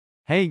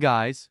Hey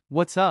guys,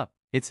 what's up?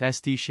 It's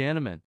ST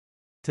Shanaman.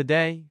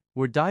 Today,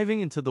 we're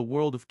diving into the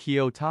world of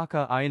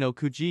Kiyotaka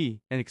Ayanokouji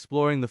and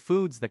exploring the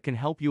foods that can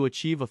help you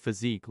achieve a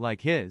physique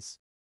like his.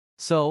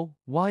 So,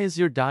 why is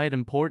your diet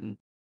important?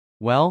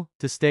 Well,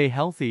 to stay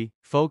healthy,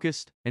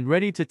 focused, and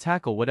ready to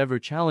tackle whatever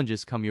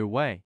challenges come your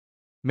way.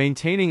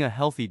 Maintaining a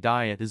healthy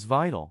diet is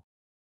vital.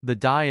 The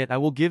diet I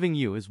will giving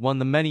you is one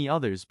the many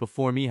others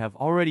before me have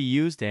already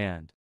used,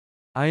 and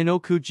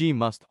Ayanokouji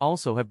must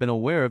also have been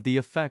aware of the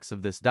effects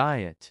of this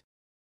diet.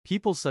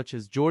 People such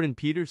as Jordan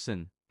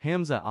Peterson,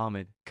 Hamza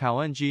Ahmed,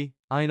 Kouenji,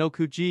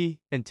 Ayanokouji,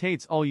 and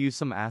Tates all use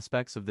some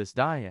aspects of this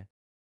diet.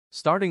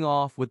 Starting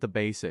off with the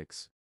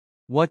basics.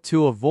 What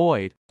to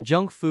avoid: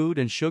 junk food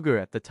and sugar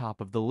at the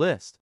top of the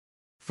list.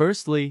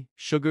 Firstly,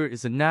 sugar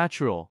is a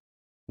natural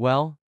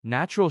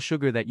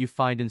sugar that you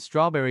find in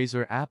strawberries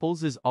or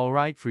apples is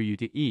alright for you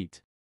to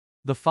eat.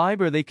 The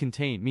fiber they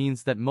contain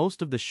means that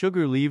most of the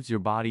sugar leaves your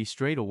body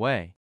straight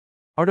away.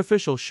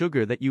 Artificial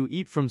sugar that you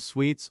eat from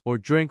sweets or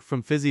drink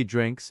from fizzy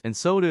drinks and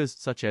sodas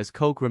such as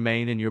Coke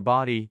remain in your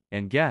body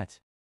and get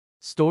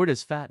stored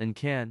as fat and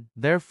can,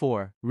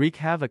 therefore, wreak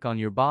havoc on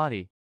your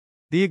body.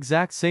 The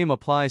exact same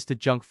applies to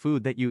junk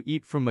food that you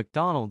eat from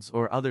McDonald's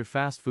or other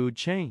fast food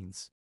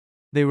chains.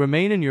 They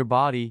remain in your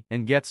body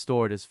and get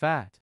stored as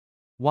fat.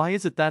 Why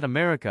is it that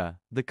America,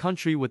 the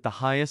country with the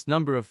highest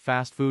number of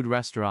fast food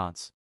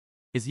restaurants,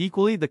 is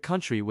equally the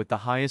country with the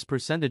highest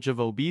percentage of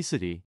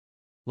obesity?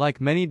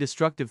 Like many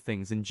destructive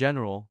things in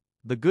general,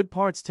 the good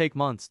parts take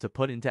months to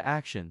put into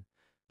action,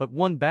 but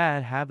one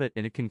bad habit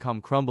and it can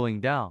come crumbling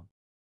down.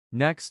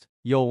 Next,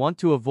 you'll want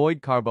to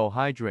avoid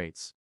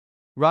carbohydrates.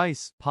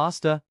 Rice,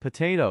 pasta,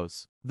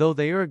 potatoes, though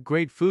they are a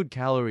great food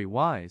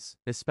calorie-wise,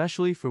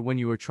 especially for when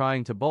you are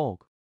trying to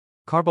bulk.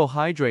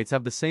 Carbohydrates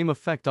have the same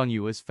effect on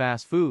you as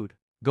fast food,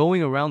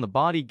 going around the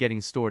body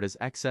getting stored as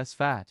excess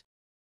fat.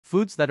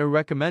 Foods that are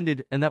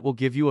recommended and that will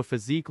give you a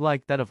physique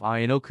like that of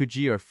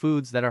Ayanokouji are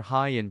foods that are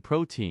high in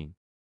protein.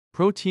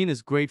 Protein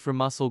is great for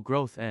muscle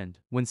growth, and,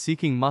 when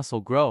seeking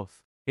muscle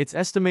growth, it's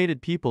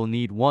estimated people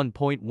need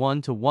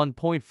 1.1 to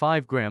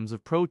 1.5 grams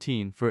of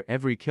protein for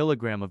every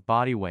kilogram of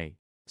body weight.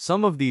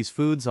 Some of these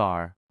foods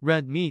are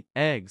red meat,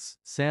 eggs,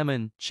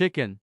 salmon,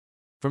 chicken.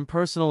 From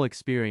personal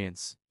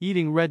experience,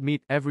 eating red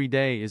meat every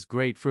day is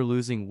great for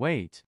losing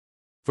weight.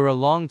 For a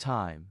long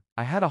time,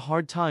 I had a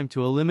hard time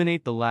to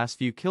eliminate the last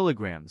few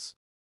kilograms.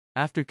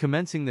 After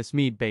commencing this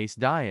meat-based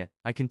diet,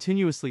 I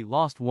continuously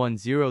lost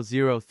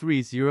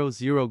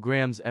 1,00300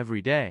 grams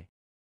every day.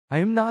 I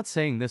am not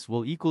saying this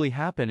will equally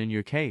happen in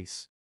your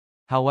case.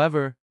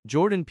 However,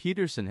 Jordan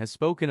Peterson has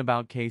spoken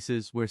about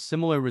cases where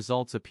similar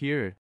results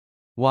appeared.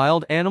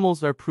 Wild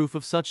animals are proof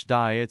of such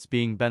diets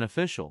being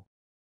beneficial.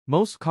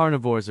 Most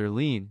carnivores are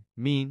lean,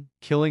 mean,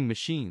 killing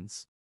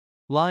machines.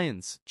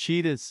 Lions,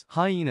 cheetahs,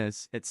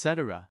 hyenas,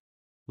 etc.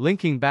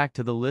 Linking back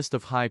to the list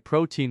of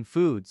high-protein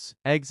foods,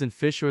 eggs and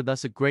fish are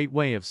thus a great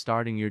way of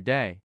starting your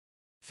day,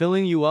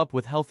 filling you up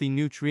with healthy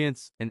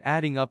nutrients and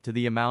adding up to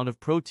the amount of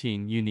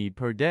protein you need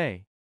per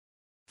day.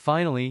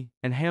 Finally,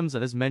 and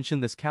Hamza has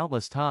mentioned this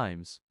countless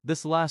times,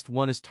 this last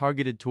one is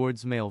targeted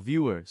towards male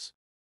viewers.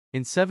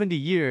 In 70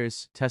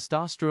 years,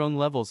 testosterone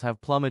levels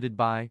have plummeted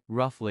by,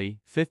 roughly,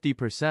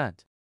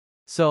 50%.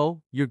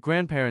 So, your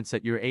grandparents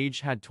at your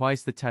age had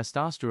twice the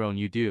testosterone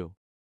you do.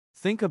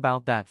 Think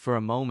about that for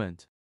a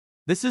moment.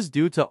 This is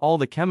due to all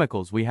the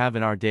chemicals we have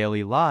in our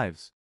daily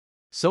lives.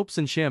 Soaps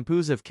and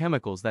shampoos have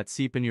chemicals that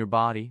seep in your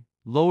body,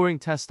 lowering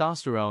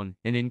testosterone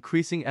and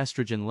increasing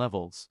estrogen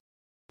levels.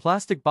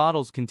 Plastic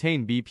bottles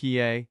contain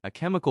BPA, a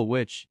chemical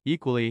which,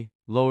 equally,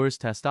 lowers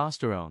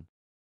testosterone.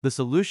 The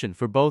solution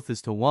for both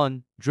is to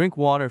 1. Drink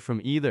water from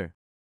either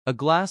a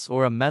glass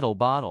or a metal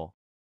bottle.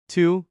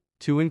 2.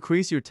 To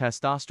increase your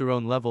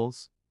testosterone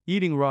levels,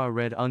 eating raw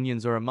red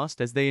onions are a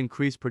must as they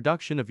increase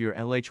production of your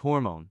LH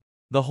hormone,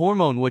 the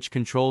hormone which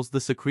controls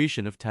the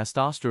secretion of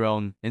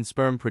testosterone in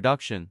sperm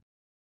production.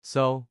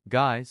 So,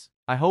 guys,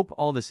 I hope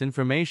all this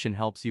information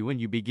helps you when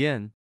you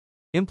begin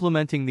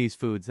implementing these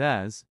foods,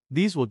 as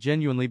these will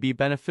genuinely be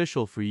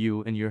beneficial for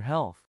you and your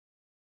health.